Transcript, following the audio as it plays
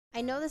I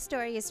know the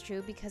story is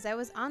true because I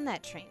was on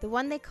that train, the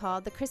one they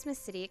called the Christmas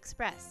City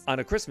Express. On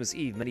a Christmas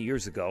Eve many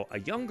years ago, a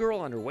young girl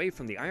on her way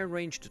from the Iron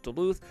Range to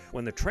Duluth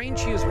when the train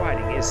she is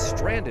riding is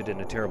stranded in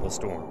a terrible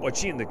storm. What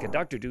she and the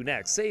conductor do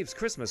next saves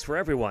Christmas for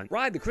everyone.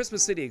 Ride the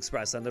Christmas City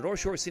Express on the North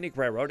Shore Scenic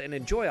Railroad and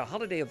enjoy a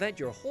holiday event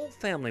your whole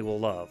family will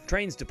love.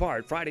 Trains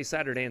depart Friday,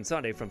 Saturday, and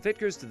Sunday from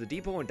Fitkers to the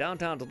depot in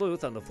downtown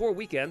Duluth on the 4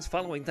 weekends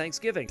following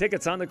Thanksgiving.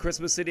 Tickets on the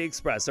Christmas City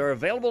Express are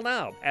available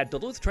now at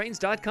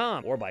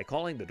duluthtrains.com or by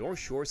calling the North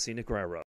Shore Scenic Railroad.